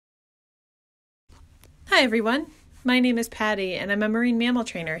Hi everyone, my name is Patty and I'm a marine mammal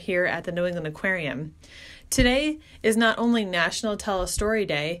trainer here at the New England Aquarium. Today is not only National Tell a Story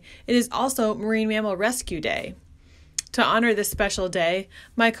Day, it is also Marine Mammal Rescue Day. To honor this special day,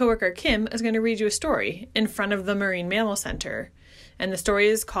 my coworker Kim is going to read you a story in front of the Marine Mammal Center. And the story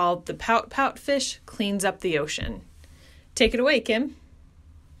is called The Pout-Pout Fish Cleans Up the Ocean. Take it away, Kim.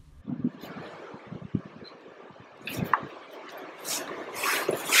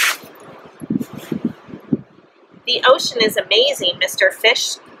 The ocean is amazing, Mr.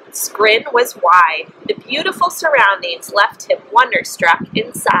 Fish's grin was wide. The beautiful surroundings left him wonderstruck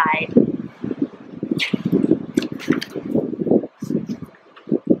inside.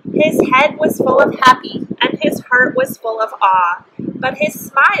 His head was full of happy, and his heart was full of awe, but his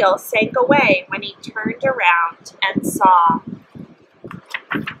smile sank away when he turned around and saw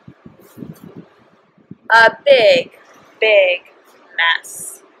a big, big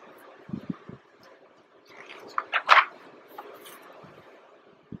mess.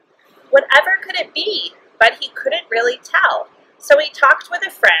 Whatever could it be? But he couldn't really tell, so he talked with a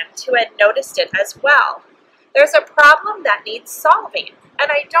friend who had noticed it as well. There's a problem that needs solving,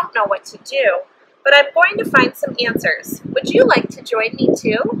 and I don't know what to do, but I'm going to find some answers. Would you like to join me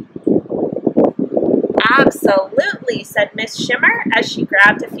too? Absolutely, said Miss Shimmer as she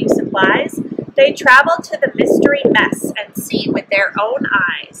grabbed a few supplies. They traveled to the mystery mess and seen with their own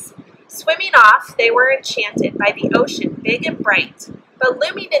eyes. Swimming off, they were enchanted by the ocean big and bright, but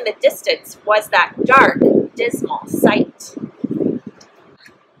looming in the distance was that dark, dismal sight.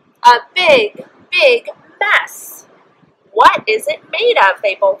 A big, big mess. What is it made of?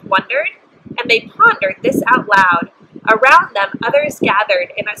 They both wondered, and they pondered this out loud. Around them, others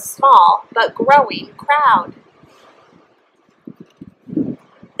gathered in a small but growing crowd.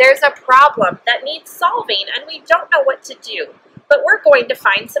 There's a problem that needs solving, and we don't know what to do, but we're going to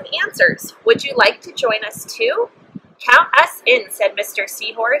find some answers. Would you like to join us too? Count us in, said Mr.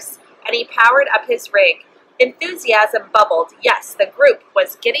 Seahorse, and he powered up his rig. Enthusiasm bubbled. Yes, the group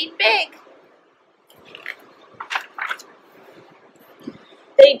was getting big.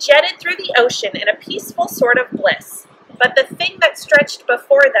 They jetted through the ocean in a peaceful sort of bliss, but the thing that stretched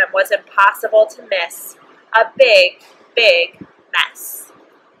before them was impossible to miss. A big, big mess.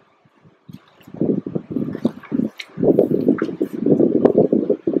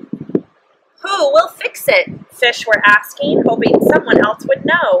 Who will fix it? Fish were asking, hoping someone else would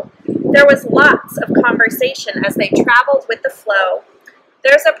know. There was lots of conversation as they traveled with the flow.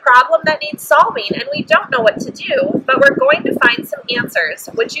 There's a problem that needs solving, and we don't know what to do, but we're going to find some answers.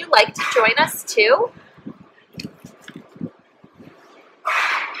 Would you like to join us too?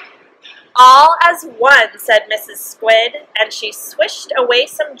 All as one, said Mrs. Squid, and she swished away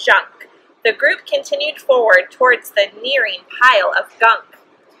some junk. The group continued forward towards the nearing pile of gunk.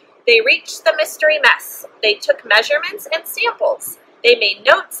 They reached the mystery mess. They took measurements and samples. They made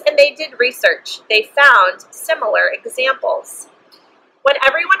notes and they did research. They found similar examples. When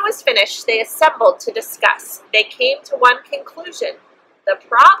everyone was finished, they assembled to discuss. They came to one conclusion. The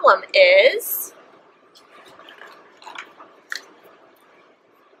problem is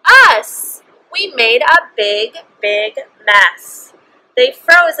us. We made a big, big mess. They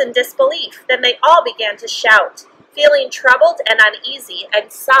froze in disbelief. Then they all began to shout, feeling troubled and uneasy,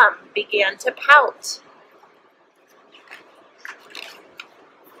 and some began to pout.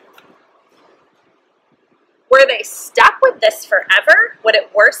 Were they stuck with this forever? Would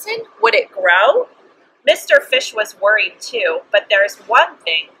it worsen? Would it grow? Mr. Fish was worried too, but there's one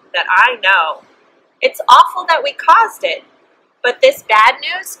thing that I know. It's awful that we caused it, but this bad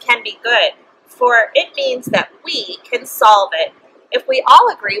news can be good, for it means that we can solve it. If we all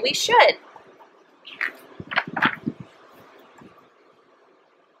agree, we should.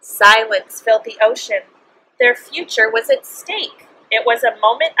 Silence filled the ocean. Their future was at stake. It was a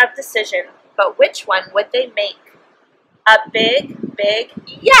moment of decision, but which one would they make? A big, big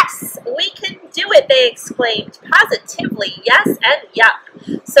yes! We can do it, they exclaimed. Positively, yes and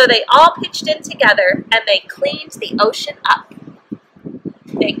yup. So they all pitched in together, and they cleaned the ocean up.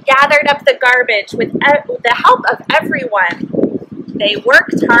 They gathered up the garbage with the help of everyone. They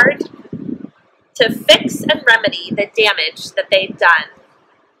worked hard to fix and remedy the damage that they'd done.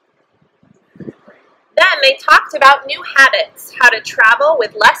 Then they talked about new habits, how to travel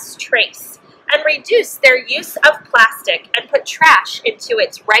with less trace, and reduce their use of plastic and put trash into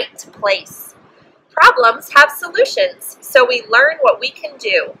its right place. Problems have solutions, so we learn what we can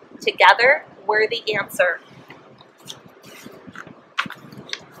do. Together, we're the answer.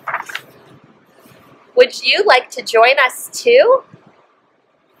 Would you like to join us too?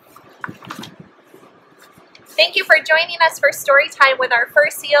 Thank you for joining us for Storytime with our fur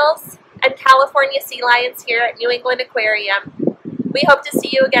seals. and California sea lions here at New England Aquarium. We hope to see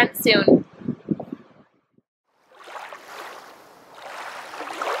you again soon.